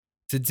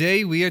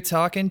Today we are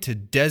talking to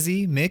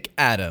Desi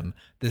McAdam,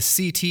 the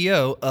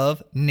CTO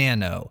of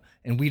Nano,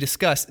 and we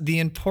discuss the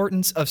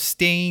importance of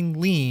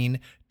staying lean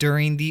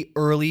during the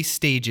early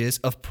stages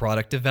of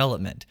product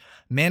development,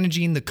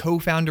 managing the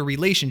co-founder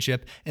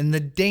relationship, and the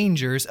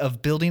dangers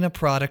of building a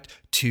product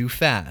too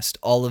fast.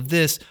 All of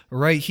this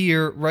right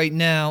here, right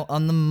now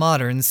on the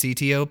Modern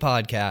CTO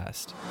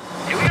Podcast.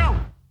 Here we go.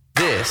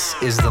 This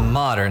is the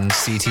Modern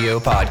CTO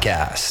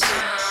Podcast.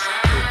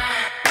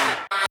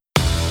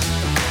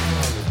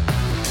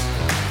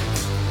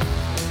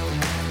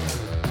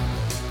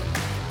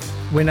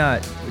 When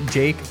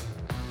Jake,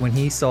 when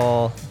he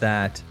saw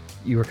that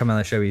you were coming on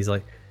the show, he's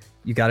like,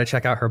 "You got to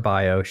check out her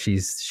bio.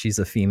 She's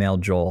a female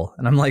Joel."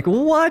 And I'm like,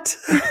 "What?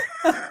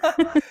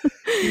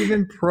 You've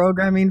been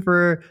programming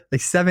for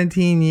like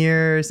 17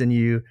 years, and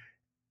you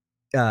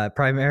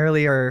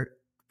primarily are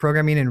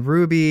programming in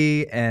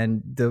Ruby."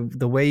 And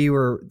the way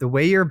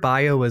your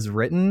bio was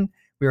written,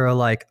 we were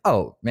like,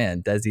 "Oh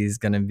man, Desi's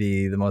gonna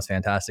be the most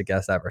fantastic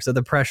guest ever." So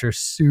the pressure's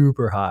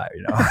super high,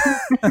 you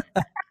know.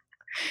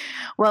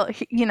 Well,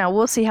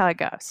 we'll see how it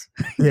goes.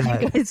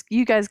 Yeah.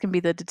 You guys can be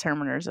the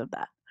determiners of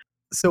that.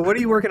 So what are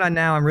you working on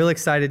now? I'm really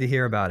excited to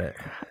hear about it.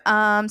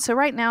 So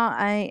right now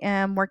I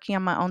am working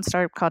on my own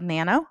startup called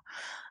Nano.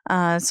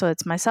 So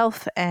it's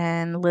myself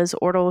and Liz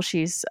Ortle.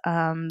 She's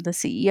the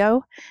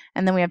CEO.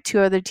 And then we have two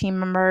other team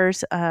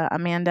members,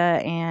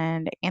 Amanda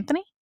and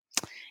Anthony.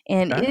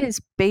 And It is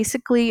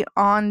basically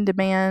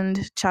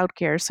on-demand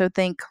childcare. So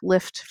think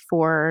Lyft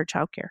for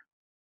childcare.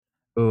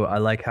 Oh, I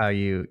like how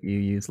you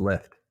use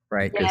Lyft.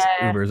 Right, because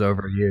Yeah. Uber's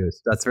overused.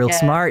 That's real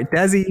smart.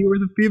 Desi, you were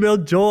the female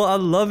Joel.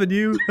 I'm loving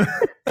you.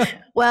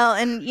 Well,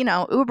 and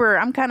Uber.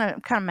 I'm kind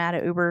of mad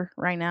at Uber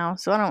right now,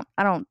 so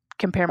I don't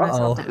compare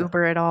myself to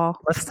Uber at all.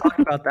 Let's talk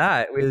about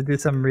that. We do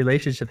some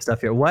relationship stuff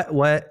here.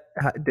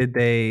 Did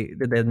they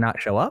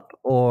not show up,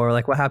 or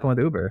like what happened with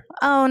Uber?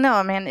 Oh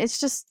no, man! It's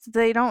just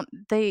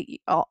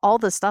all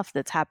the stuff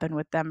that's happened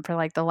with them for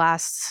like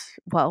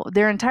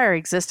their entire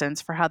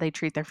existence, for how they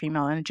treat their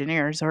female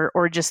engineers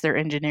or just their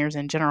engineers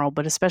in general,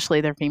 but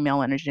especially their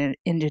female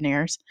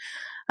engineers.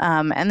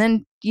 And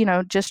then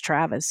just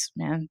Travis,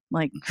 man,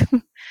 like.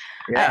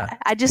 Yeah.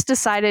 I just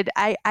decided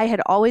I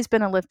had always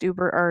been an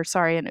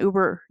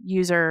Uber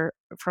user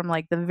from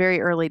like the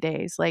very early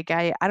days. Like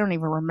I don't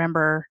even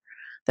remember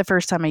the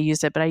first time I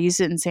used it, but I used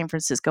it in San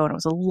Francisco and it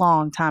was a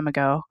long time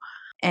ago.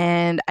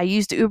 And I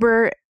used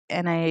Uber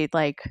and I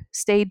like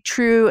stayed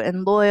true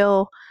and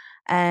loyal.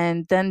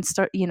 And then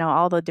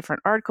all the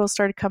different articles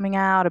started coming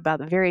out about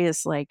the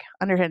various like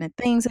underhanded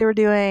things they were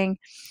doing.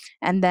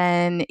 And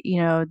then,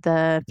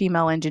 the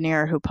female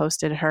engineer who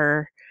posted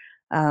her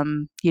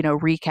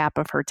recap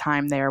of her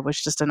time there was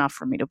just enough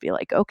for me to be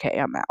like, okay,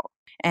 I'm out.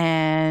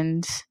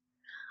 And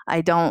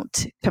I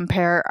don't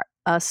compare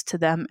us to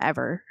them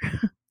ever.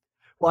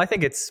 Well, I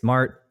think it's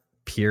smart,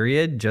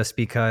 period, just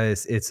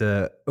because it's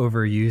a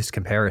overused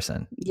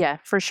comparison. Yeah,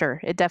 for sure.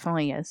 It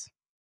definitely is.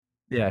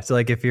 Yeah. So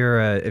like if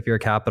you're a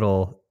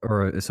capital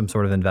or some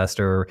sort of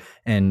investor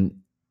and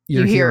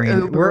you're hearing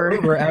Uber. We're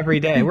Uber every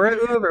day. We're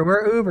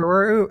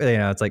Uber.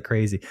 It's like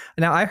crazy.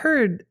 Now I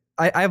heard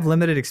I have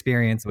limited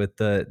experience with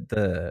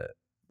the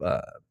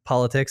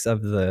politics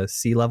of the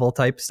C-level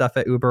type stuff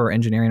at Uber or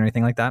engineering or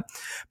anything like that.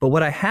 But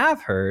what I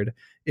have heard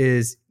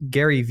is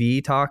Gary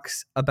Vee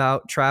talks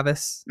about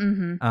Travis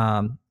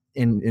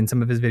in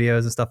some of his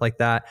videos and stuff like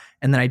that.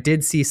 And then I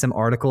did see some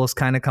articles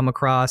kind of come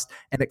across,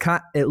 and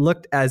it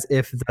looked as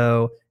if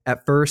though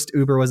at first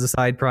Uber was a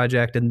side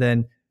project, and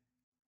then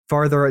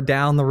farther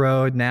down the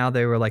road, now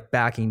they were like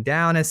backing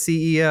down as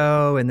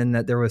CEO, and then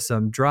that there was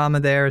some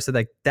drama there. So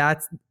like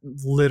that's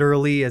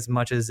literally as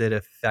much as it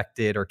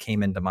affected or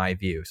came into my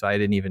view. So I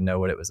didn't even know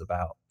what it was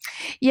about.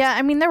 Yeah,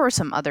 I mean there were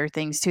some other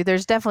things too.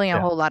 There's definitely a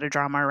whole lot of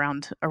drama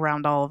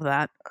around all of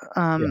that.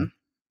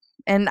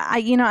 And I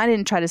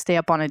didn't try to stay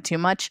up on it too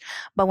much,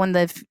 but when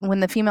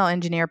the female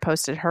engineer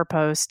posted her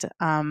post,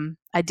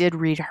 I did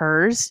read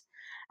hers,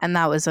 and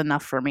that was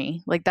enough for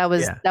me. Like that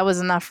was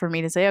enough for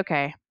me to say,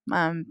 okay.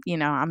 I'm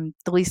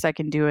the least I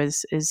can do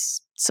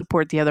is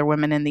support the other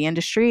women in the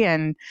industry,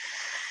 and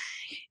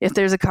if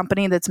there's a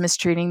company that's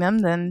mistreating them,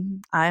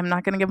 then I'm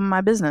not going to give them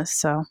my business.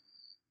 So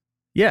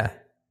yeah,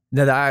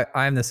 no,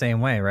 I'm the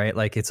same way, right?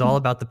 Like it's all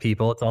about the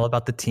people, it's all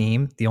about the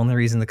team. The only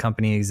reason the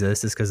company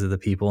exists is because of the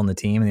people and the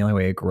team, and the only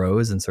way it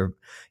grows and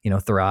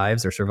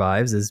thrives or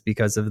survives is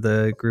because of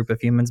the group of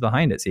humans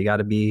behind it. So you got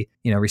to be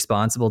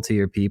responsible to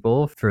your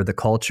people for the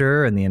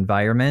culture and the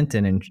environment,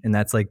 and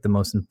that's like the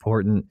most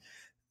important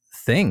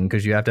thing,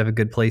 because you have to have a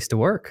good place to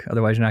work.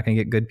 Otherwise, you're not going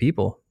to get good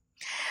people.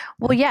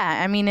 Well,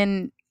 yeah, I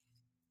mean,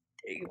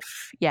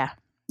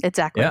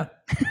 exactly. Yeah.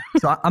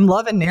 So I'm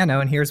loving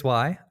Nano, and here's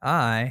why.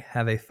 I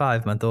have a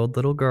 5-month-old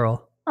little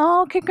girl.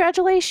 Oh,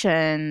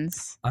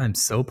 congratulations. I'm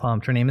so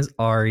pumped. Her name is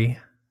Ari.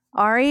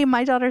 Ari?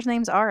 My daughter's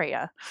name's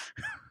Aria.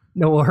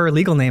 No, well, her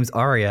legal name's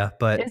Aria,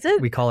 but is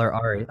it? We call her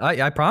Ari.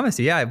 I promise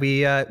you. Yeah,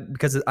 we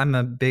because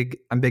I'm big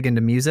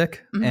into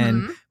music,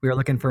 and we were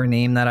looking for a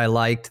name that I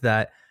liked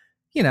that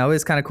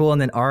is kind of cool. And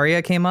then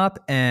Aria came up,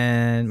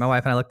 and my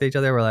wife and I looked at each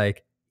other. We're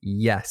like,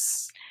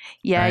 yes.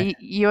 Yeah, Right.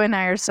 you and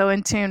I are so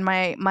in tune.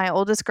 My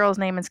oldest girl's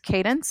name is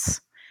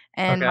Cadence,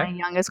 and my Okay.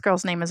 youngest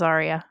girl's name is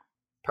Aria.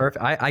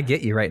 Perfect. I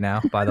get you right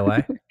now, by the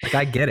way. Like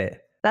I get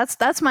it.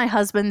 That's my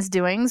husband's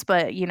doings,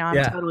 but I'm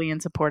Yeah. totally in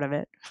support of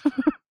it.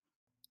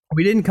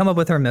 We didn't come up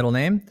with her middle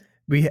name.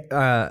 We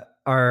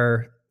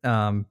our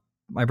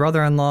my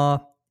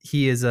brother-in-law,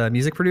 he is a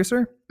music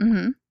producer.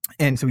 Hmm.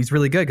 And so he's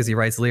really good because he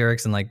writes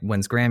lyrics and like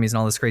wins Grammys and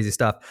all this crazy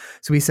stuff.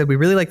 So we said we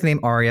really like the name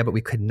Aria, but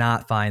we could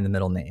not find the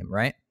middle name,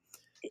 right?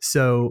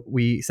 So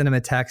we sent him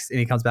a text and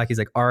he comes back. He's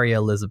like, Aria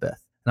Elizabeth.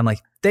 And I'm like,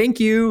 thank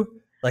you.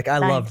 Like, I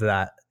Nice. loved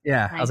that.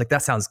 Yeah. I Nice. was like,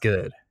 that sounds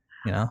good.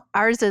 You know,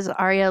 Ours is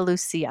Aria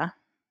Lucia.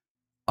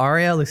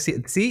 Aria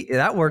Lucia. See,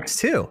 that works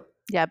too.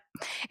 Yep.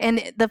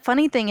 And the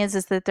funny thing is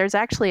that there's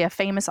actually a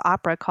famous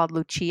opera called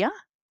Lucia.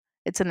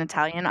 It's an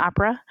Italian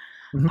opera.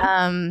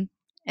 Mhm.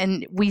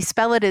 And we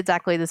spell it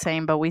exactly the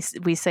same, but we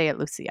say it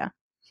Lucia.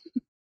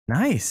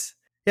 Nice.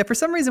 Yeah. For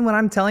some reason, when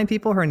I'm telling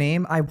people her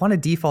name, I want to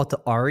default to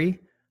Ari.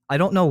 I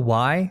don't know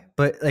why,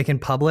 but like in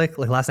public,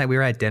 like last night we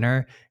were at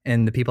dinner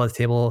and the people at the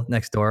table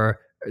next to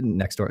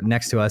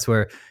us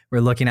were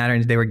looking at her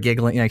and they were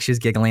giggling, like she was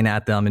giggling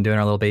at them and doing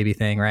her little baby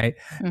thing, right?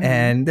 Mhm.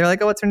 And they're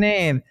like, "Oh, what's her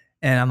name?"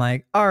 And I'm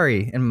like,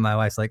 "Ari," and my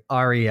wife's like,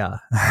 "Aria."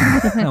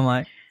 I'm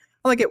like,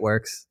 it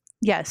works.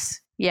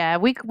 Yes. Yeah,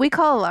 we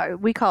call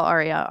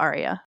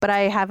Aria, but I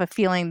have a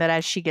feeling that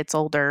as she gets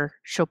older,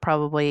 she'll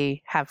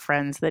probably have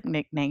friends that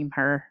nickname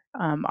her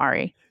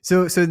Ari.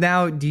 So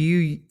now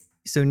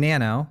so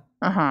Nano,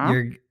 Uh-huh.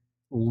 you're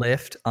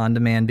Lyft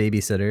on-demand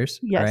babysitters,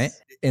 Yes. right?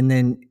 And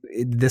then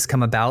this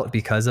come about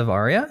because of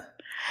Aria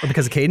or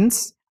because of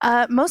Cadence?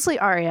 Mostly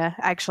Aria,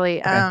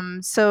 actually. Okay.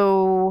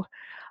 So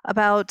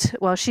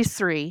she's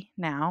 3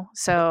 now.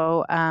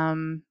 So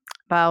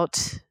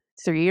about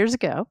 3 years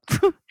ago,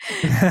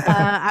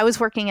 I was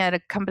working at a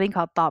company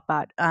called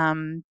Thoughtbot.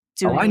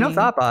 Oh, I know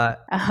Thoughtbot.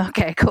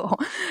 Okay, cool.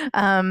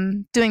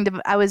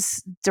 I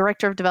was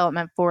director of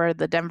development for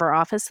the Denver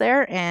office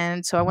there,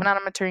 and so I went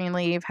on maternity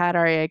leave, had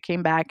Aria,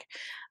 came back,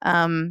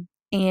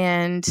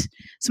 and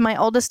so my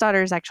oldest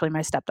daughter is actually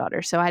my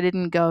stepdaughter. So I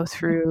didn't go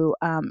through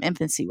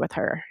infancy with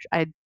her.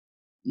 I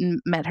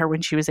met her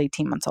when she was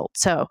 18 months old.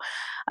 So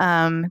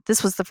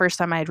this was the first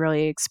time I had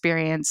really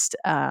experienced,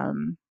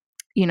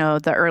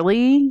 the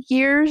early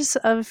years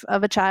of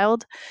a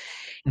child.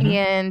 Mhm.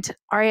 And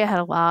Aria had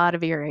a lot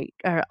of ear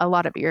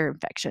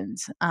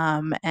infections,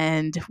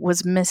 and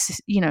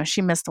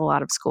she missed a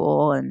lot of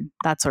school and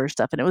that sort of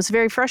stuff. And it was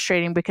very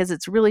frustrating because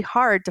it's really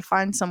hard to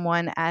find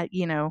someone at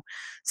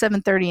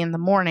 7:30 in the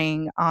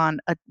morning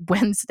on a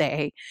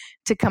Wednesday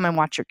to come and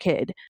watch your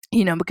kid,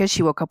 because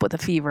she woke up with a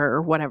fever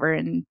or whatever,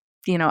 and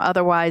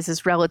otherwise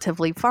is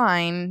relatively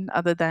fine,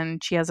 other than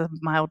she has a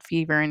mild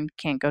fever and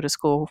can't go to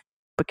school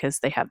because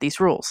they have these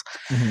rules.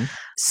 Mhm.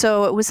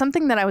 So it was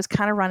something that I was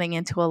kind of running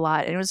into a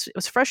lot, and it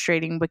was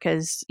frustrating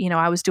because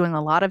I was doing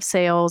a lot of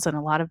sales and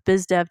a lot of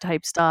biz dev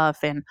type stuff,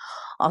 and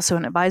also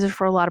an advisor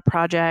for a lot of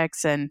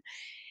projects, and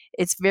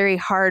it's very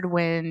hard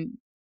when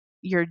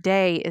your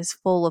day is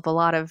full of a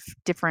lot of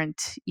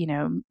different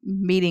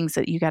meetings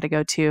that you got to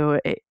go to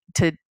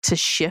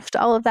shift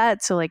all of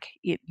that. So like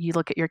you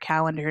look at your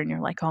calendar and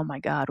you're like, oh my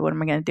god, what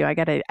am I going to do? I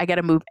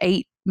gotta move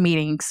 8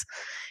 meetings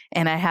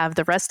and I have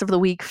the rest of the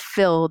week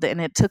filled, and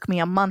it took me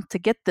a month to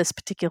get this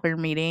particular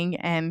meeting.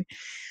 And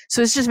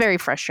so it's just very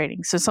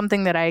frustrating. So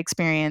something that I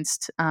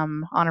experienced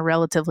on a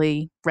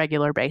relatively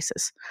regular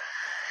basis.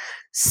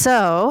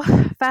 So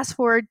fast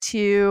forward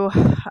to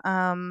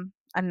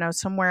I don't know,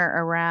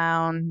 somewhere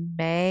around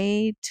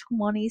May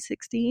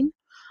 2016,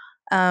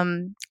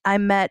 I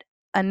met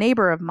a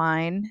neighbor of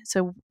mine.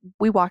 So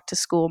we walked to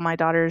school. Both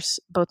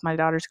my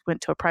daughters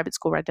went to a private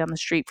school right down the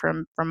street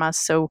from us.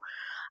 So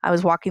I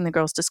was walking the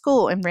girls to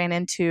school and ran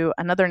into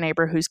another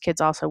neighbor whose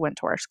kids also went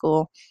to our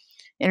school.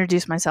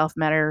 Introduced myself,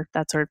 met her,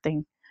 that sort of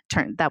thing.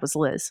 That was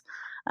Liz.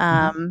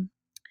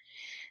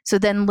 So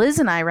then Liz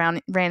and I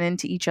ran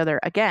into each other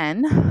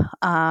again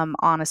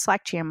on a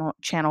Slack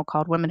channel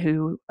called Women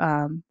Who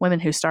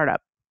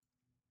Startup,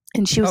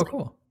 and she was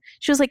cool.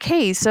 She was like,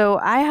 "Hey, so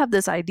I have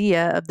this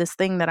idea of this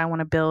thing that I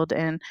want to build,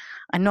 and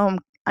I know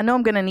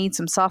I'm going to need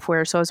some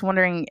software. So I was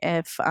wondering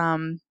if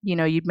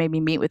you'd maybe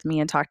meet with me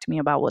and talk to me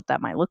about what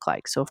that might look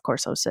like." So of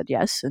course I said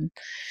yes, and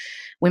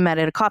we met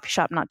at a coffee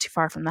shop not too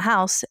far from the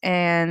house,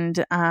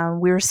 and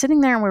we were sitting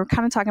there and we were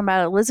kind of talking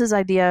about it. Liz's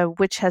idea,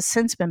 which has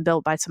since been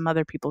built by some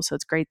other people, so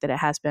it's great that it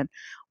has been,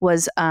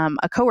 was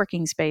a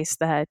co-working space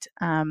that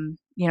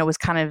was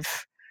kind of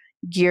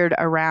geared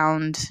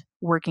around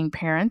working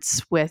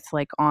parents with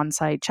like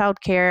on-site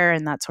childcare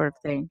and that sort of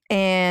thing.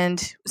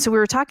 And so we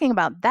were talking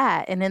about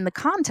that, and in the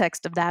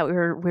context of that, we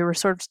were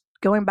sort of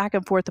going back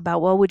and forth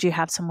about, well, would you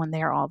have someone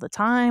there all the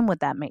time?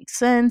 Would that make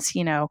sense?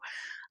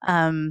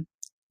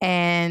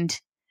 And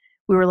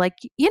we were like,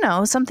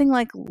 something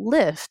like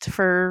Lyft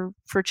for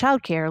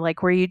childcare,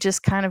 like where you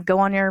just kind of go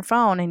on your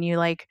phone and you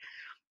like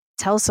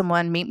tell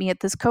someone, meet me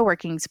at this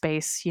co-working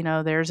space.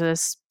 There's a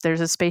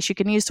space you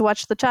can use to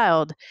watch the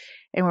child.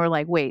 And we're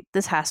like, wait,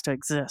 this has to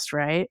exist,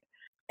 right?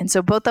 And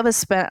so both of us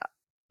spent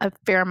a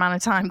fair amount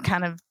of time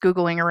kind of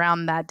Googling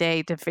around that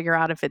day to figure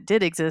out if it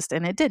did exist,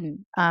 and it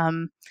didn't.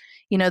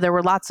 There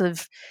were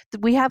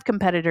we have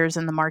competitors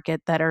in the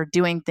market that are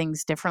doing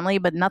things differently,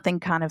 but nothing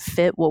kind of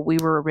fit what we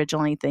were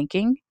originally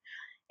thinking.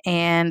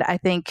 And I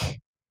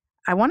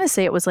want to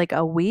say it was like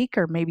a week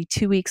or maybe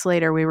 2 weeks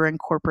later, we were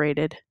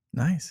incorporated.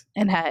 Nice.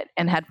 And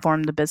had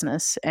formed the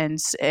business, and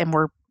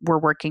we're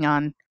working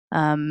on,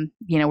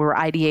 we were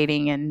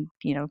ideating and,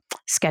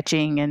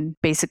 sketching and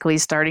basically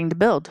starting to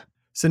build.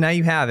 So now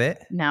you have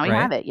it. Now you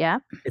have it. Yeah.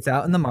 It's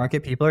out in the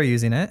market. People are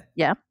using it.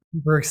 Yeah.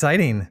 Super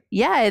exciting.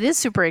 Yeah, it is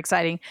super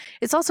exciting.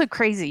 It's also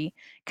crazy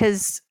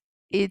because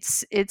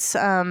it's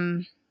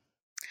there's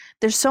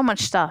so much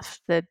stuff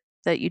that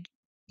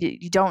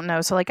you don't know.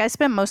 So like I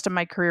spent most of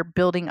my career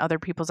building other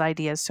people's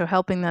ideas. So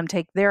helping them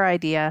take their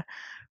idea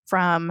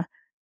from,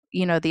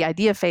 the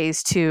idea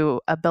phase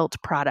to a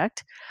built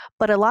product.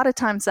 But a lot of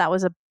times that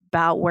was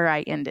about where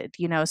I ended,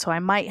 so I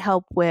might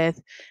help with,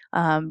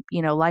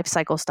 life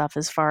cycle stuff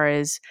as far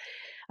as,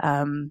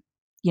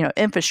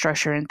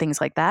 infrastructure and things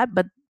like that.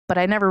 But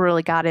I never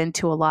really got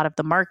into a lot of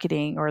the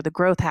marketing or the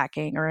growth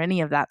hacking or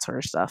any of that sort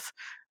of stuff.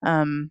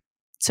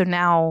 So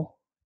now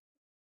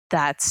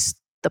that's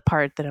the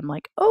part that I'm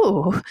like,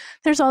 oh,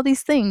 there's all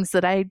these things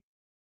that I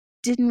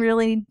didn't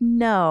really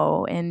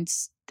know and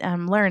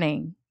I'm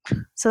learning.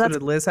 So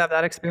did Liz have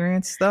that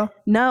experience though?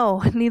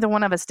 No, neither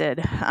one of us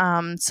did.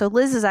 So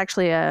Liz is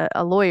actually a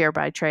lawyer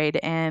by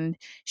trade, and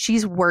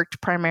she's worked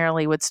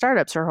primarily with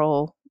startups her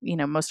whole,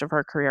 most of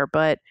her career.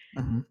 But,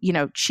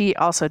 she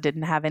also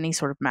didn't have any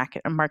sort of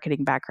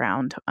marketing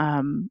background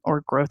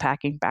or growth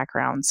hacking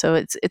background. So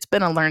it's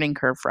been a learning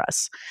curve for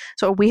us.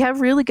 So we have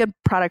really good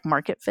product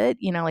market fit.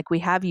 Like we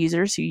have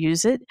users who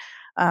use it,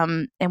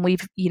 and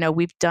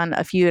we've done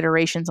a few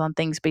iterations on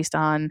things based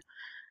on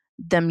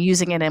them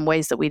using it in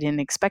ways that we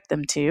didn't expect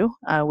them to,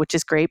 which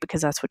is great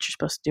because that's what you're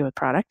supposed to do with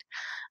product.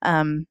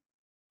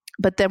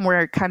 But then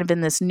we're kind of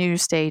in this new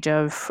stage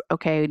of,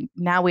 okay,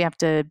 now we have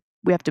to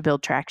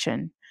build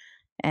traction.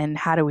 And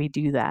how do we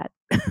do that?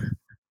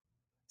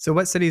 So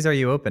what cities are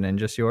you open in?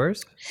 Just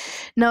yours?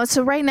 No.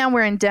 So right now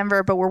we're in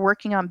Denver, but we're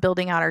working on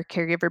building out our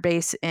caregiver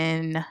base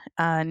in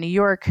New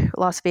York,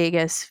 Las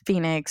Vegas,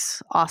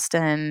 Phoenix,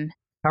 Austin.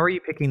 How are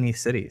you picking these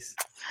cities?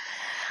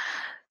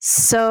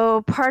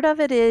 So part of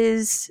it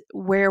is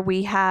where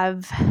we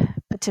have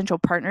potential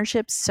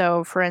partnerships.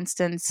 So for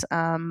instance,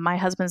 my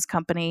husband's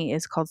company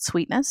is called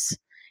Sweetness,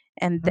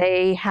 and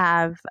they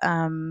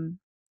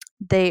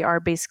are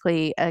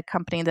basically a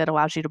company that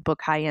allows you to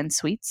book high-end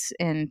suites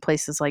in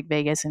places like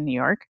Vegas and New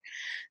York.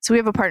 So we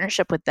have a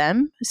partnership with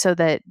them so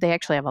that they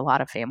actually have a lot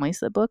of families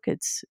that book.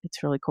 It's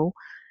really cool.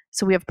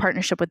 So we have a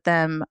partnership with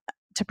them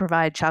to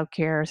provide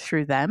childcare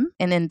through them.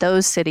 And in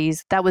those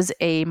cities, that was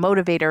a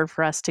motivator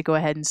for us to go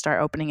ahead and start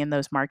opening in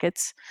those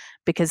markets,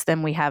 because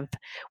then we have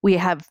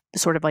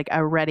sort of like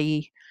a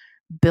ready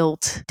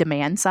built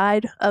demand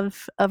side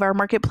of our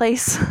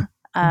marketplace.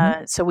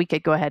 So we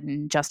could go ahead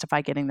and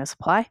justify getting the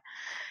supply.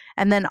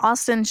 And then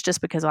Austin's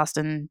just because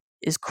Austin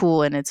is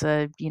cool and it's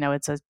a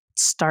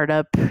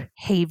startup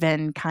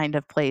haven kind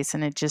of place,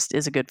 and it just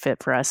is a good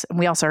fit for us. And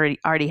we also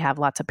already have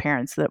lots of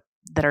parents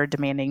that are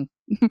demanding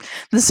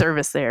the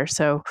service there.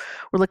 So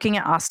we're looking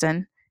at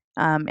Austin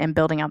and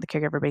building out the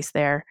caregiver base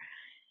there.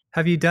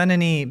 Have you done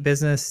any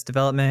business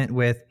development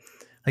with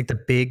like the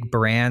big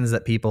brands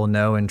that people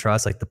know and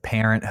trust, like the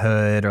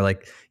Parenthood or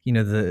like,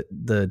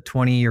 the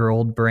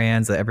 20-year-old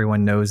brands that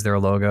everyone knows their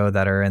logo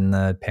that are in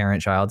the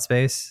parent-child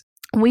space?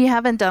 We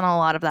haven't done a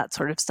lot of that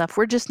sort of stuff.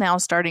 We're just now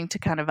starting to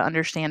kind of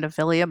understand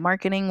affiliate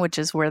marketing, which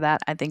is where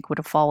that I think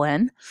would fall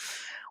in.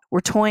 We're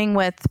toying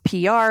with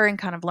PR and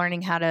kind of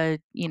learning how to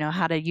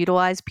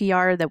utilize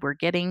PR that we're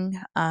getting.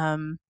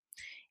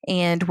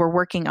 And we're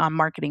working on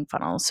marketing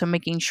funnels. So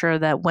making sure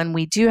that when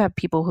we do have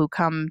people who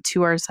come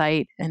to our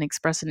site and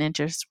express an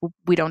interest,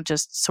 we don't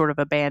just sort of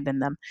abandon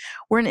them.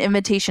 We're an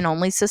invitation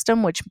only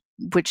system, which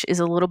is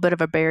a little bit of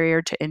a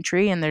barrier to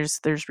entry. And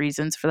there's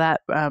reasons for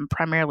that,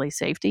 primarily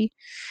safety.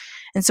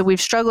 And so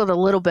we've struggled a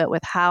little bit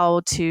with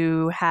how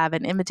to have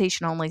an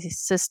invitation only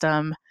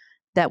system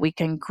that we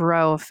can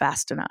grow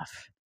fast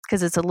enough,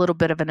 because it's a little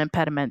bit of an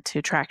impediment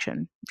to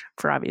traction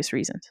for obvious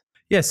reasons.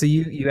 Yeah. So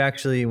you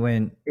actually,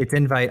 when it's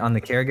invite on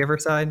the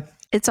caregiver side?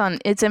 It's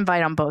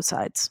invite on both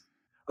sides.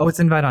 Oh, it's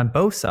invite on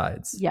both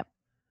sides. Yep.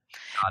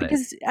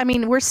 Because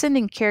we're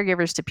sending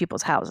caregivers to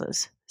people's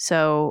houses.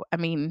 So,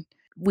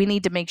 we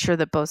need to make sure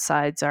that both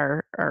sides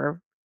are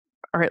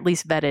at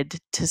least vetted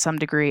to some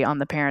degree on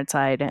the parent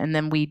side. And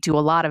then we do a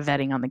lot of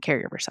vetting on the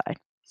caregiver side.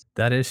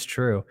 That is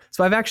true.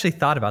 So I've actually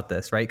thought about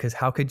this, right? Because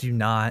how could you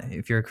not,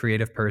 if you're a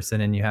creative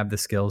person and you have the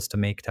skills to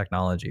make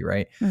technology,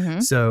 right? Mm-hmm.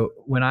 So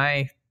when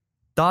I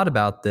thought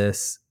about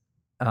this,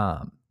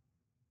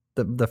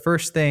 the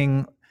first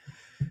thing,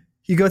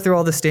 you go through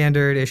all the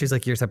standard issues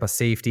like your type of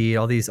safety,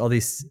 all these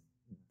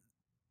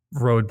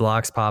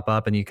roadblocks pop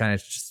up, and you kind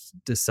of just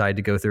decide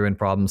to go through and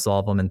problem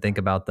solve them and think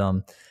about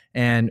them.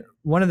 And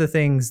one of the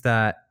things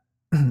that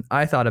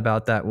I thought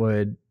about that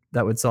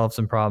would solve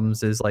some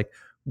problems is like,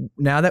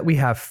 now that we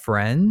have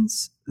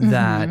friends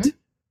that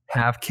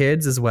have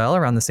kids as well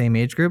around the same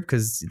age group,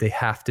 because they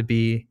have to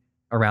be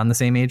around the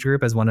same age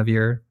group as one of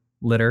your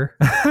litter,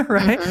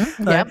 right?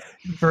 Mm-hmm. Yep.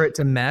 For it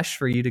to mesh,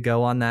 for you to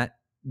go on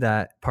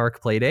that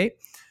park play date.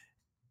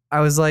 I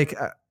was like,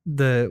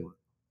 the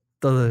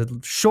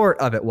short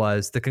of it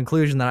was, the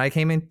conclusion that I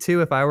came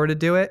into, if I were to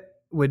do it,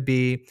 would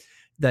be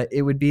that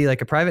it would be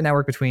like a private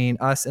network between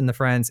us and the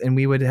friends, and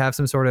we would have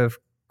some sort of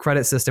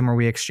credit system where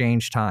we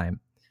exchange time,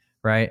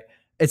 right?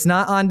 It's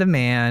not on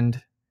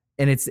demand,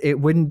 and it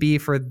wouldn't be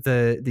for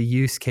the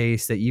use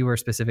case that you were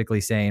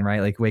specifically saying,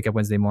 right? Like wake up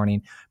Wednesday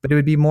morning, but it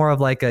would be more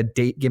of like a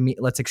date.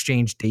 Let's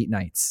exchange date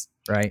nights,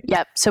 right?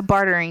 Yep. So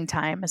bartering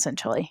time,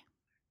 essentially.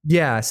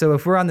 Yeah. So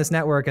if we're on this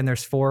network and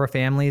there's 4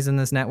 families in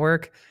this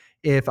network,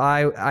 if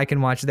I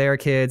can watch their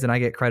kids and I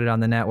get credit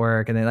on the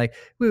network, and then like,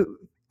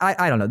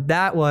 I don't know.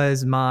 That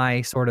was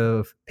my sort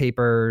of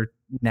paper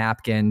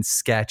napkin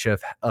sketch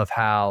of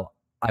how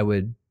I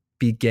would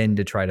begin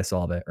to try to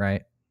solve it,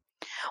 right?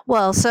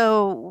 Well,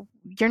 so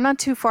you're not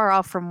too far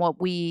off from what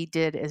we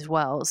did as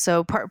well.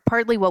 So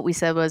partly what we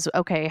said was,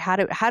 okay, how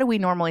do we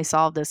normally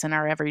solve this in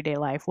our everyday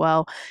life?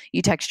 Well,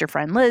 you text your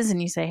friend Liz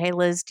and you say, hey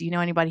Liz, do you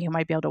know anybody who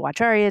might be able to watch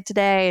Aria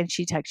today? And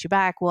she texts you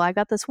back, well, I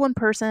got this one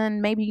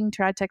person, maybe you can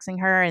try texting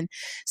her. And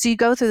so you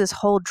go through this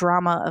whole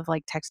drama of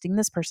like texting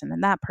this person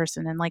and that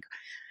person, and like,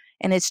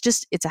 and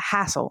it's a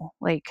hassle.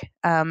 Like,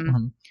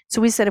 so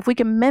we said, if we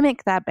can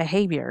mimic that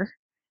behavior,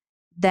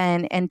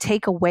 then and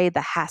take away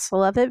the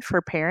hassle of it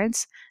for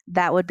parents,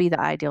 that would be the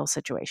ideal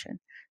situation.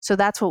 So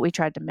that's what we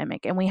tried to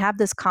mimic. And we have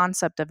this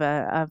concept of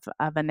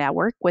a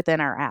network within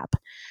our app.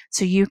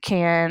 So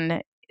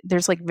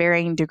there's like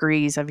varying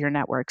degrees of your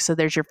network. So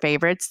there's your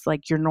favorites,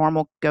 like your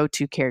normal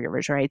go-to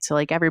caregivers, right? So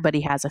like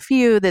everybody has a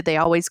few that they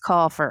always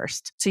call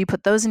first. So you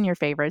put those in your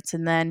favorites,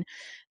 and then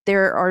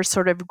there are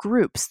sort of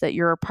groups that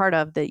you're a part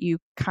of that you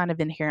kind of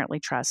inherently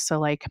trust. So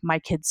like my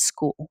kid's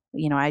school,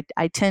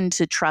 I tend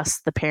to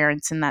trust the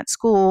parents in that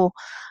school.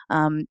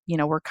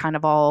 We're kind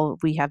of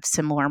we have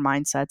similar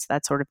mindsets,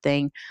 that sort of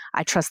thing.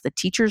 I trust the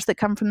teachers that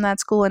come from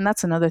that school. And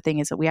that's another thing,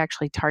 is that we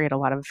actually target a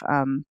lot of,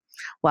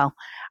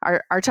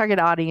 our target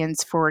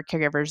audience for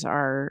caregivers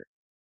are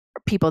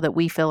people that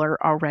we feel are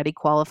already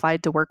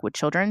qualified to work with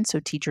children.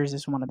 So teachers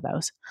is one of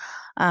those.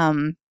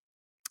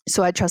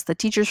 So I trust the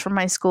teachers from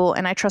my school,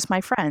 and I trust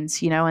my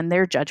friends, and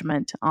their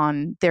judgment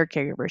on their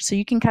caregivers. So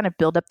you can kind of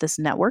build up this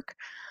network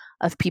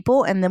of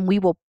people, and then we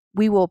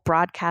will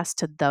broadcast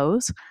to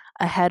those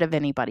ahead of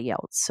anybody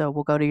else. So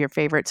we'll go to your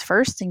favorites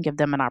first and give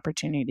them an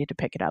opportunity to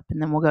pick it up.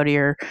 And then we'll go to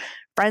your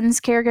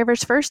friends'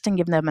 caregivers first and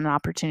give them an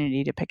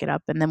opportunity to pick it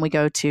up. And then we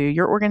go to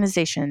your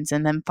organizations,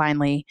 and then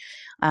finally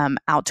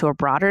out to a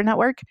broader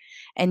network.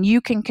 And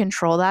you can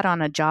control that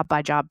on a job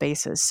by job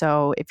basis.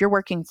 So if you're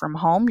working from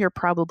home, you're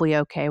probably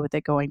okay with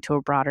it going to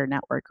a broader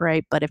network,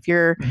 right? But if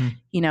you're,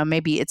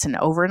 maybe it's an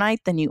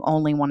overnight, then you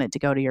only want it to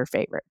go to your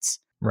favorites.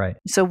 Right.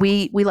 So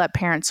we let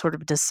parents sort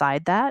of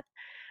decide that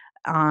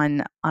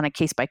on a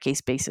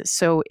case-by-case basis.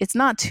 So it's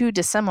not too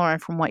dissimilar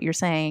from what you're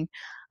saying,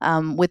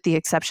 with the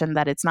exception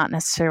that it's not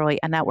necessarily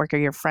a network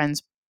of your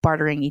friends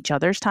bartering each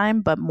other's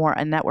time, but more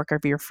a network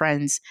of your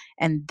friends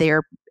and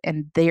their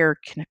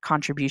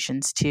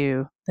contributions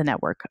to the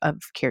network of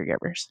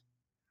caregivers.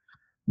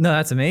 No,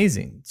 that's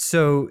amazing.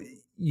 So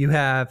you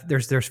have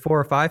there's 4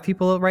 or 5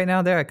 people right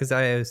now there, because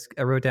I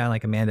wrote down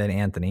like Amanda and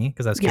Anthony,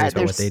 because I was curious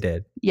about what they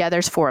did. Yeah,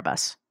 there's 4 of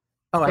us.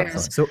 Oh,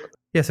 excellent.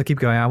 So keep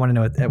going. I want to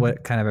know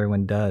what kind of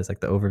everyone does, like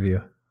the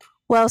overview.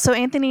 Well, so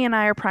Anthony and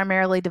I are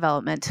primarily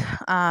development.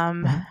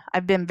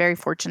 I've been very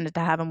fortunate to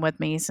have him with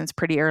me since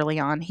pretty early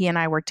on. He and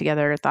I worked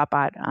together at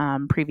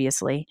Thoughtbot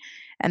previously.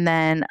 And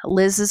then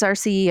Liz is our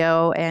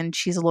CEO, and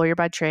she's a lawyer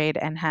by trade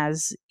and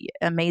has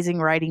amazing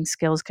writing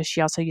skills, because she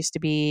also used to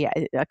be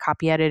a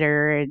copy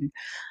editor.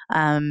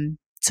 And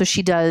so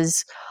she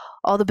does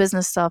all the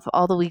business stuff,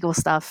 all the legal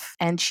stuff,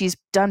 and she's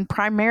done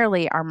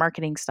primarily our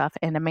marketing stuff.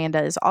 And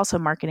Amanda is also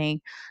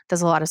marketing,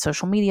 does a lot of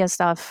social media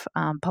stuff,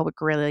 public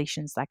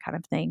relations, that kind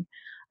of thing.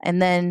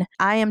 And then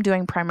I am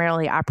doing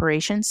primarily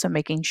operations, so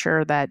making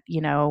sure that,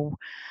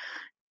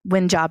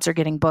 when jobs are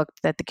getting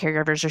booked, that the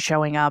caregivers are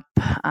showing up.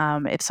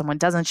 If someone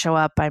doesn't show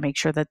up, I make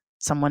sure that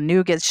someone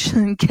new gets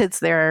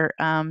there,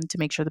 to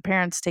make sure the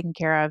parent's taken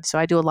care of. So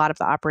I do a lot of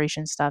the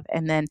operation stuff.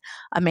 And then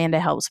Amanda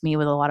helps me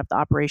with a lot of the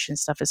operation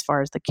stuff as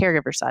far as the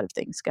caregiver side of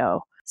things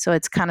go. So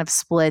it's kind of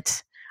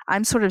split.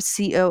 I'm sort of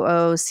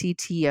COO,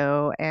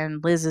 CTO,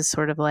 and Liz is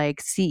sort of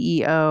like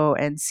CEO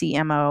and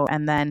CMO.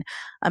 And then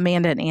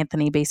Amanda and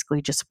Anthony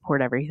basically just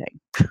support everything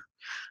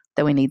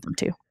that we need them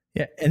to.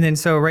 Yeah. And then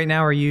so right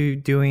now,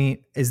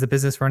 is the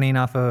business running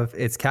off of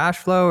its cash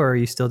flow, or are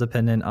you still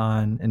dependent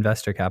on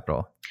investor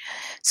capital?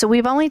 So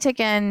we've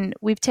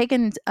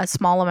taken a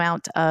small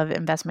amount of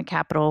investment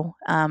capital,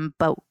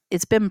 but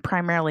it's been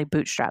primarily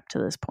bootstrapped to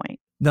this point.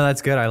 No,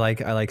 that's good. I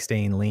like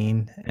staying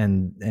lean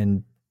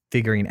and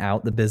figuring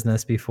out the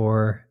business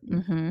before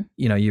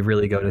you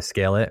really go to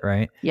scale it,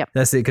 right? Yep.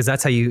 That's it, because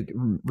that's how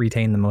you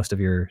retain the most of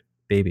your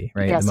baby,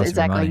 right? Yes, the most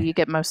exactly. Of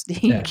your money.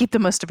 You keep the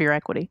most of your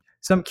equity.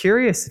 So I'm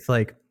curious if,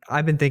 like,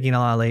 I've been thinking a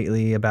lot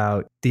lately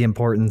about the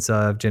importance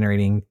of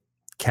generating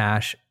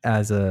cash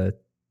as a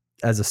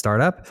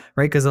startup,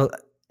 right? Because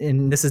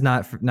and this is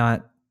not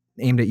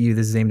aimed at you.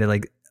 This is aimed at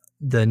like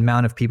the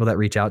amount of people that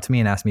reach out to me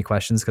and ask me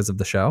questions because of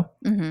the show.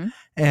 Mm-hmm.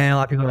 And a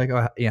lot of people are like,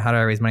 oh, how do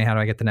I raise money? How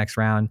do I get the next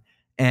round?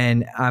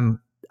 And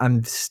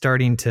I'm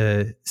starting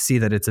to see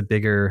that it's a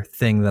bigger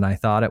thing than I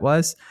thought it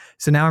was.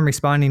 So now I'm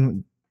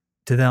responding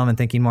to them and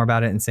thinking more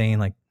about it and saying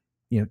like,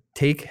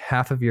 take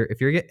half of your,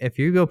 if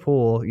you go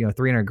pull,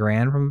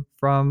 $300,000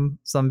 from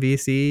some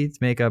VC to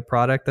make a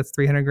product that's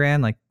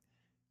 $300,000, like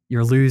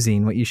you're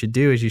losing. What you should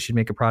do is you should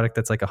make a product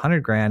that's like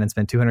 $100,000 and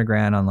spend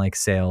 $200,000 on like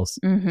sales.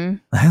 Mm-hmm.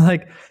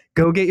 Like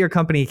go get your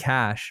company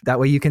cash. That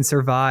way you can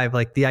survive.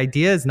 Like the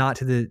idea is not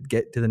to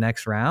get to the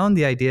next round.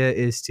 The idea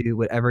is to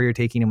whatever you're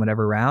taking in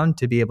whatever round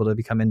to be able to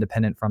become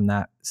independent from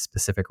that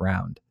specific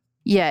round.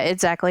 Yeah,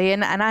 exactly.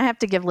 And I have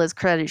to give Liz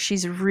credit.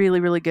 She's really,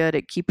 really good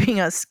at keeping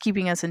us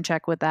in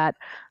check with that,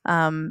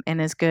 and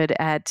is good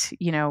at,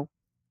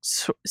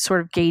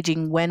 sort of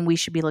gauging when we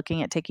should be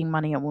looking at taking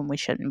money and when we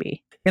shouldn't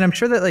be. And I'm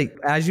sure that like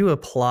as you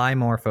apply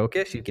more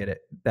focus, you get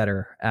it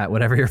better at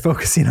whatever you're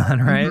focusing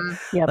on, right?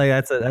 Mm-hmm. Yep. Like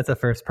that's a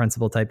first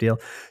principle type deal.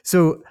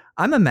 So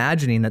I'm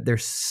imagining that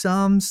there's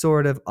some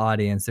sort of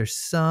audience, there's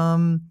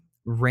some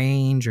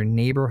range or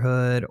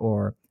neighborhood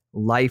or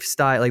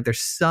lifestyle. Like there's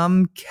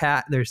some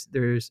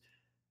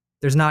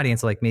there's an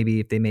audience, like maybe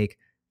if they make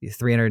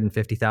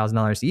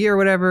 $350,000 a year or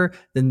whatever,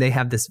 then they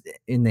have this,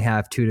 and they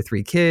have 2 to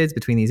 3 kids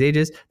between these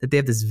ages, that they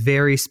have this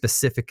very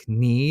specific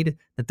need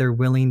that they're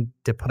willing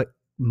to put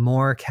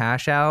more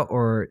cash out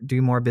or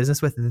do more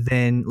business with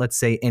than, let's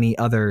say, any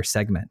other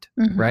segment,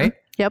 Mm-hmm. right?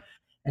 Yep.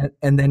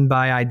 And then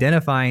by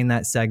identifying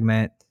that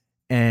segment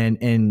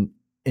and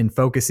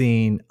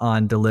focusing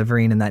on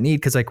delivering in that need,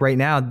 because like right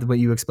now, what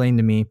you explained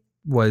to me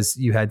was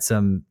you had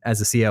some,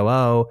 as a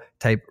COO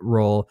type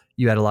role,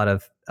 you had a lot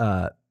of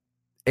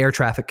air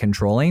traffic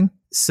controlling.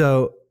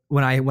 So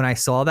when I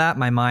saw that,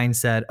 my mind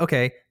said,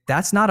 okay,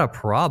 that's not a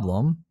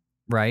problem,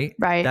 right?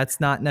 Right. That's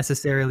not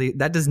necessarily,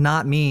 that does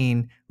not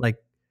mean like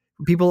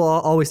people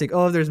always think,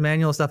 oh, if there's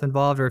manual stuff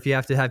involved or if you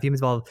have to have humans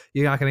involved,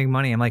 you're not gonna make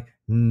money. I'm like,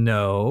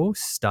 no,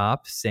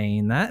 stop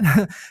saying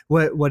that.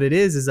 What it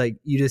is like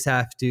you just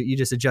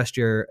adjust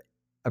your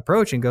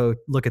approach and go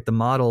look at the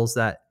models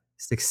that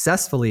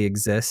successfully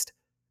exist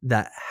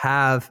that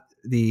have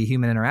the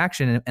human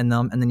interaction in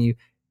them, and then you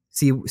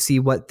see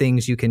what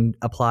things you can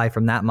apply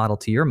from that model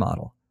to your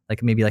model,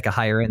 like maybe like a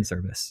higher end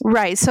service.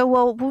 Right. So,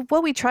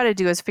 what we try to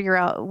do is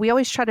we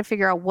always try to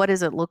figure out what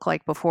does it look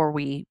like before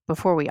we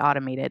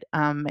automate it.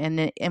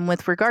 And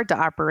with regard to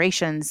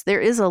operations,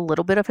 there is a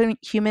little bit of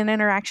human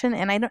interaction,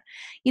 and I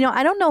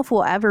don't know if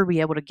we'll ever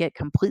be able to get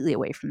completely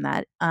away from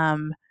that.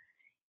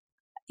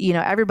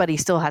 Everybody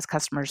still has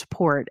customer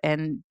support,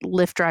 and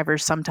Lyft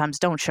drivers sometimes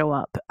don't show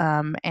up.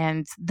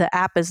 And the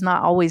app is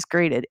not always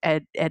great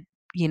at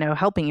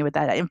helping you with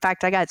that. In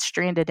fact, I got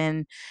stranded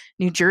in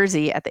New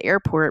Jersey at the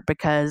airport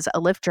because a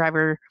Lyft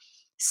driver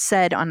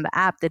said on the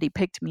app that he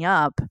picked me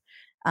up,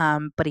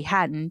 but he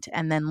hadn't,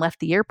 and then left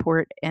the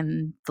airport,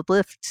 and the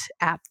Lyft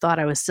app thought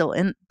I was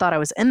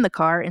in the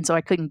car, and so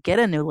I couldn't get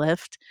a new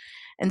Lyft.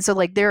 And so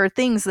like there are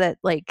things that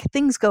like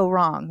things go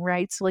wrong,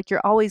 right? So like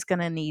you're always going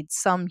to need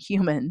some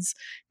humans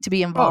to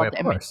be involved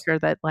and make sure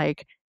that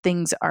like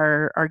things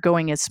are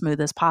going as smooth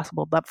as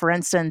possible. But for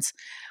instance,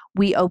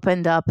 we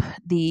opened up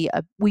in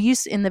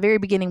the very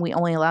beginning, we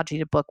only allowed you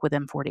to book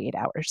within 48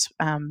 hours.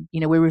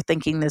 We were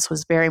thinking this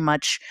was very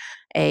much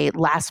a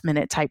last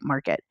minute type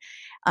market.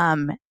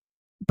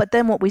 But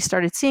then what we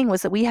started seeing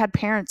was that we had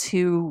parents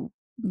who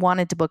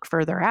wanted to book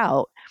further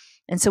out.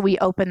 And so we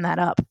opened that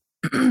up.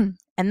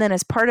 And then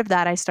as part of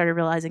that, I started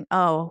realizing,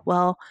 oh,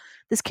 well,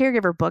 this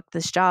caregiver booked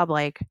this job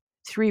like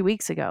 3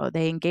 weeks ago.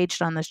 They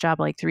engaged on this job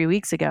like 3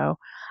 weeks ago.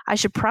 I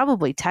should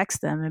probably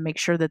text them and make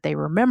sure that they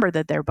remember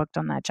that they're booked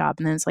on that job.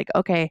 And then it's like,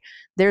 okay,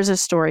 there's a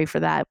story for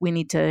that. We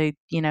need to,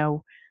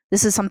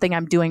 this is something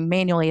I'm doing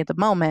manually at the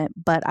moment,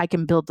 but I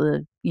can build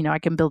the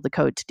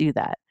code to do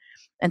that.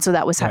 And so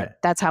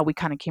that's how we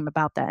kind of came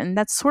about that. And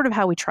that's sort of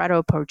how we try to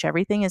approach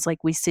everything, is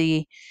like we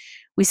see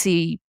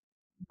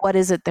what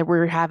is it that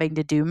we're having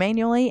to do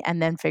manually,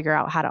 and then figure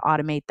out how to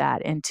automate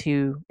that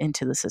into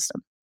the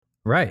system.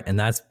 Right. And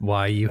that's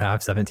why you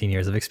have 17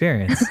 years of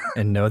experience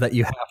and know that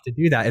you have to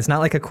do that. It's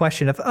not like a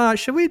question of,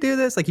 should we do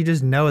this? Like you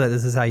just know that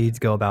this is how you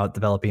go about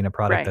developing a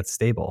product that's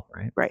stable,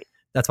 right? Right.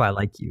 That's why I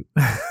like you.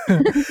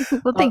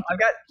 Well, thank you. I've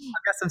got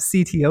some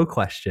CTO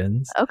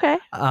questions. Okay.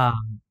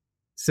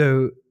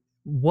 So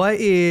what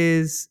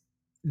is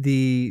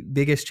the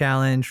biggest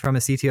challenge from a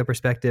CTO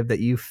perspective that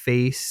you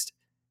faced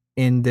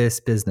in this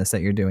business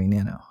that you're doing,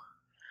 Nano?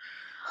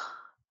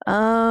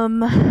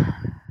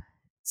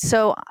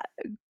 So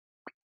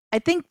I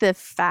think the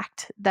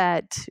fact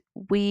that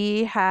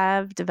we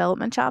have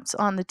development chops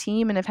on the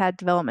team and have had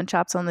development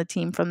chops on the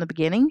team from the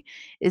beginning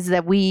is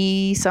that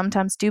we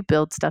sometimes do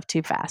build stuff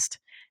too fast,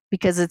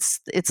 because it's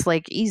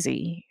like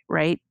easy,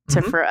 right?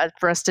 Mm-hmm.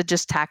 For us to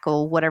just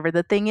tackle whatever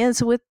the thing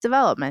is with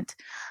development.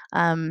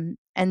 And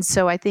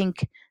so I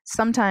think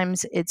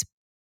sometimes it's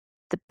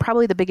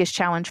probably the biggest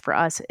challenge for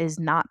us is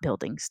not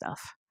building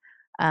stuff.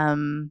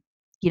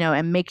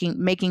 and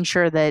making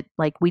sure that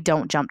like we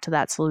don't jump to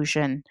that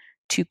solution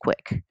too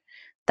quick.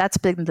 That's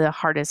been the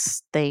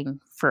hardest thing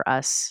for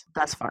us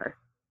thus far.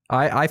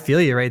 I feel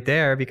you right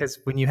there, because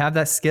when you have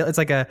that skill, it's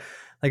like a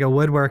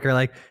woodworker.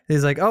 Like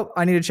he's like, oh,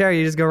 I need a chair.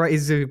 You just go right.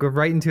 He's go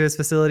right into his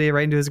facility,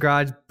 right into his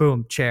garage.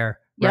 Boom, chair.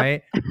 Yep.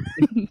 Right.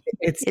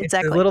 It's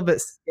Exactly. a little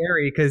bit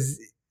scary because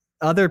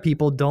other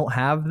people don't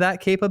have that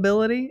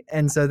capability,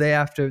 and so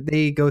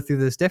they go through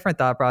this different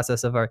thought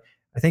process of, I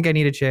think I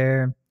need a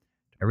chair.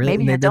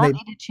 Maybe I don't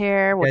need a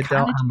chair. What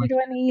kind of chair do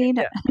I need?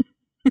 Yeah.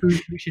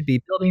 Who should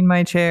be building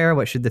my chair?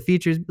 What should the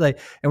features be like?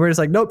 And we're just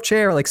like, nope,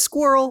 chair, like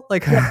squirrel,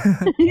 like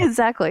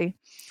Exactly.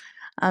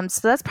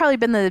 So that's probably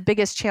been the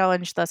biggest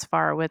challenge thus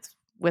far with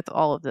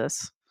all of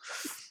this.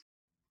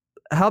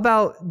 How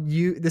about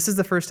you? This is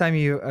the first time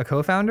you a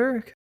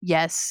co-founder?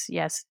 Yes.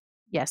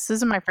 This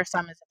is my first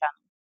time as a founder.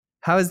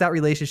 How is that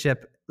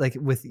relationship like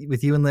with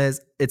you and Liz?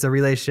 It's a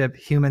relationship.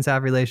 Humans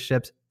have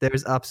relationships.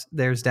 There's ups,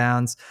 there's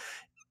downs.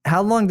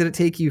 How long did it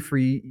take you for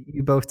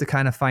you both to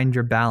kind of find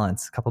your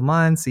balance? A couple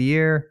months, a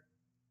year?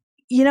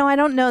 I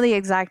don't know the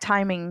exact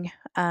timing,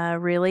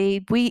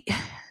 really. We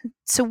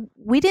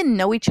didn't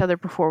know each other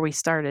before we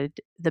started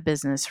the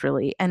business,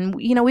 really. And,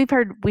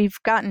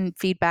 we've gotten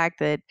feedback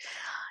that,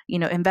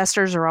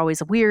 investors are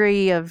always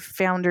weary of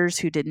founders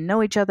who didn't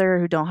know each other,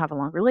 who don't have a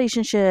long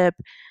relationship.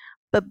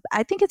 But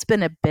I think it's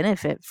been a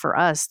benefit for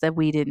us that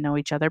we didn't know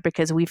each other,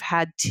 because we've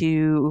had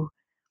to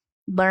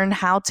learn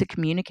how to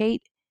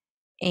communicate,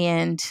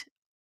 and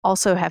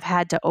also have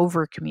had to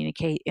over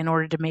communicate in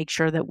order to make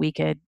sure that we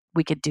could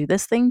do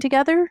this thing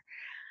together.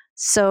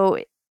 So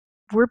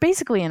we're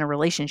basically in a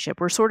relationship.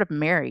 We're sort of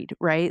married,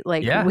 right?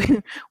 Like Yeah.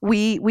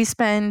 we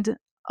spend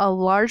a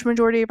large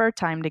majority of our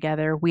time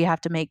together. We have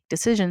to make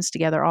decisions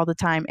together all the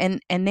time. And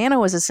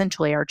Nano is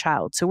essentially our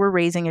child. So we're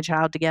raising a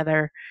child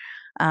together.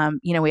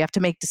 We have to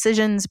make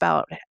decisions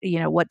about,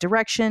 what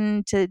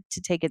direction to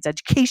take its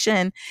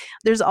education.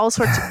 There's all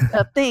sorts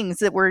of things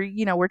that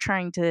we're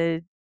trying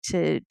to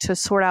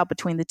sort out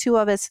between the two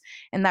of us,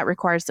 and that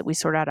requires that we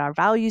sort out our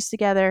values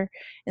together.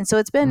 And so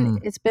it's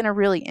been a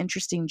really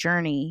interesting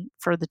journey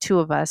for the two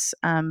of us.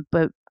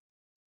 But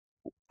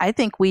I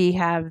think we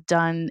have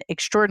done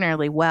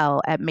extraordinarily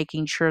well at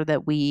making sure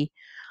that we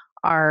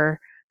are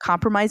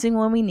compromising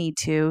when we need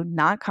to,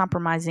 not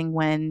compromising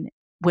when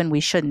we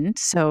shouldn't.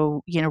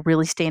 So,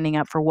 really standing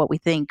up for what we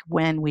think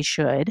when we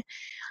should.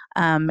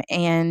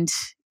 And,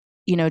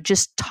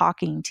 just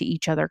talking to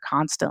each other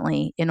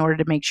constantly in order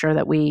to make sure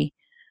that we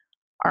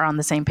are on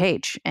the same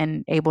page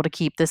and able to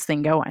keep this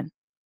thing going.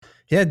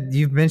 Yeah,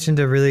 you've mentioned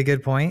a really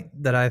good point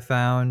that I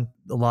found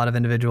a lot of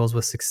individuals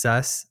with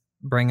success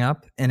bring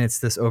up, and it's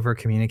this over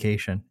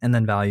communication, and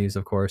then values,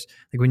 of course.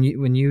 Like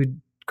when you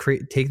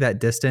take that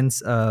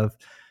distance of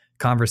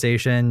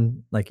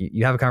conversation, like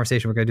you have a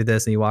conversation, we're going to do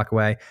this, and you walk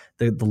away.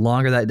 The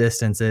longer that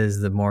distance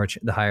is, the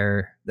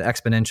higher the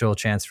exponential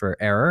chance for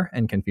error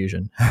and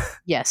confusion.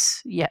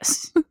 Yes.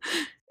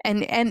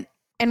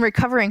 And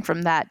recovering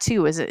from that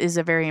too is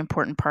a very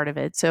important part of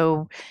it.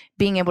 So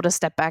being able to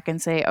step back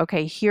and say,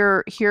 okay,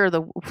 here are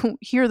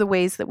the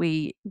ways that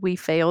we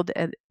failed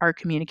at our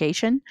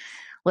communication.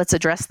 Let's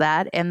address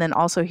that. And then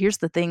also, here's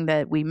the thing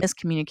that we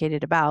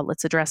miscommunicated about.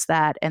 Let's address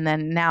that. And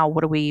then now,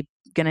 what are we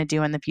going to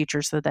do in the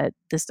future so that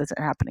this doesn't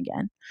happen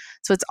again?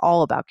 So it's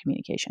all about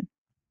communication.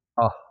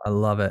 Oh, I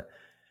love it.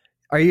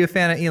 Are you a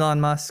fan of Elon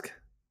Musk?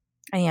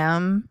 I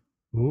am.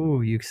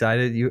 Ooh, you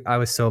excited? I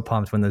was so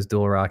pumped when those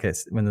dual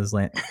rockets, when those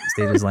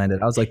stages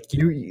landed. I was like,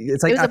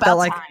 it's like, it was I about felt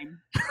like, time.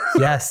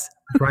 Yes,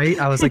 right.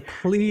 I was like,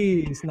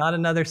 please, not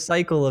another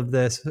cycle of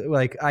this.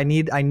 Like, I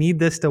need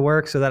this to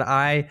work so that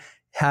I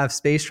have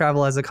space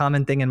travel as a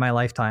common thing in my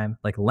lifetime.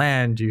 Like,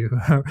 land you,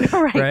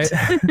 right?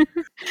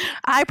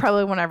 I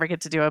probably won't ever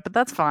get to do it, but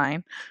that's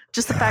fine.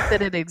 Just the fact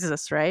that it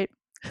exists, right?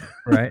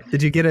 Right.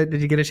 Did you get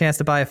a chance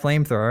to buy a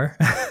flamethrower?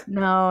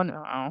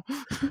 No.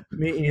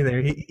 Me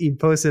either. He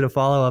posted a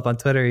follow-up on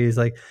Twitter. He's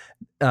like,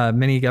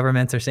 many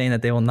governments are saying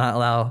that they will not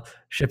allow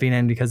shipping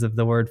in because of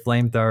the word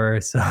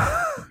flamethrower.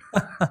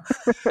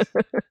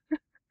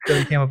 So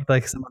he came up with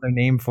like some other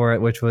name for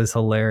it, which was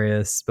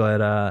hilarious.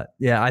 But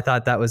yeah, I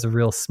thought that was a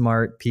real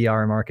smart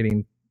PR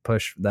marketing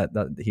push that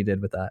he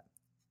did with that.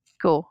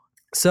 Cool.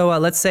 So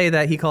let's say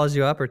that he calls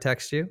you up or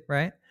texts you,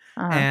 right?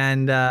 Uh-huh.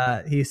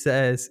 And he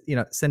says,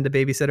 send a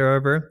babysitter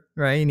over,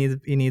 right?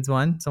 He needs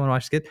one. Someone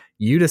watches kid.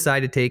 You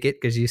decide to take it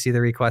because you see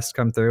the request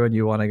come through and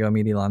you want to go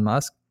meet Elon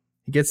Musk.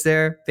 He gets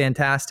there,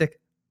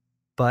 fantastic,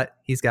 but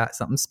he's got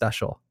something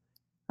special.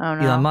 Oh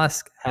no! Elon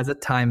Musk has a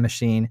time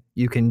machine.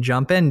 You can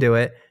jump into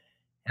it.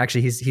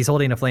 Actually, he's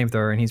holding a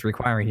flamethrower and he's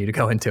requiring you to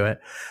go into it,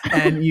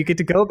 and you get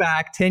to go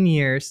back 10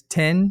 years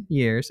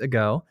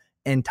ago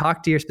and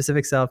talk to your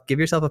specific self. Give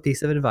yourself a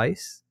piece of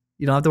advice.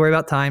 You don't have to worry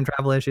about time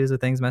travel issues or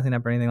things messing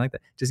up or anything like that.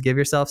 Just give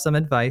yourself some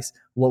advice.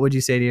 What would you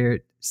say to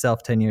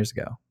yourself 10 years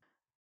ago?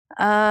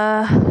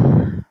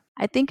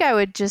 I think I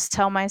would just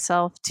tell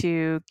myself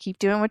to keep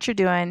doing what you're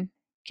doing,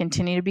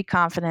 continue to be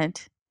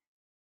confident.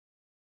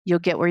 You'll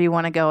get where you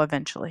want to go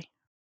eventually.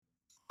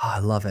 Oh, I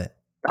love it.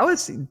 That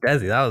was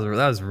Desi.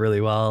 That was really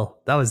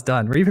well. That was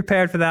done. Were you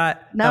prepared for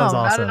that? No, That was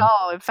awesome. not at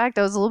all. In fact,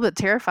 I was a little bit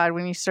terrified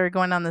when you started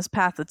going down this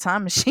path of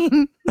Time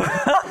Machine.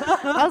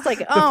 I was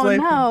like, oh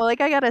no,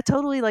 like I gotta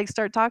totally like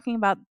start talking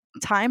about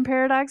time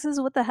paradoxes.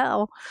 What the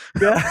hell?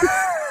 Yeah.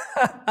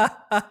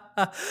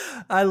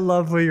 I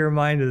love where your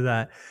mind is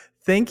at.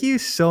 Thank you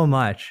so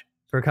much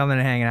for coming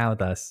and hanging out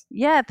with us.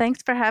 Yeah,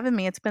 thanks for having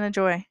me. It's been a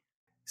joy.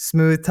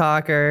 Smooth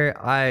talker.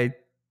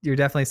 You're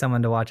definitely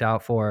someone to watch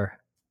out for.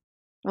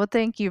 Well,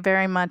 thank you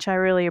very much. I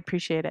really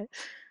appreciate it.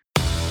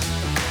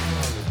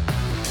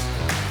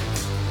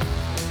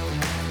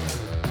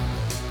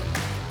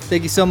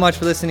 Thank you so much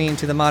for listening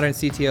to the Modern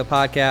CTO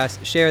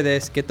podcast. Share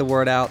this, get the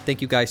word out.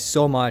 Thank you guys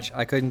so much.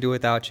 I couldn't do it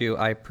without you.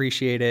 I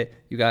appreciate it.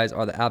 You guys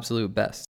are the absolute best.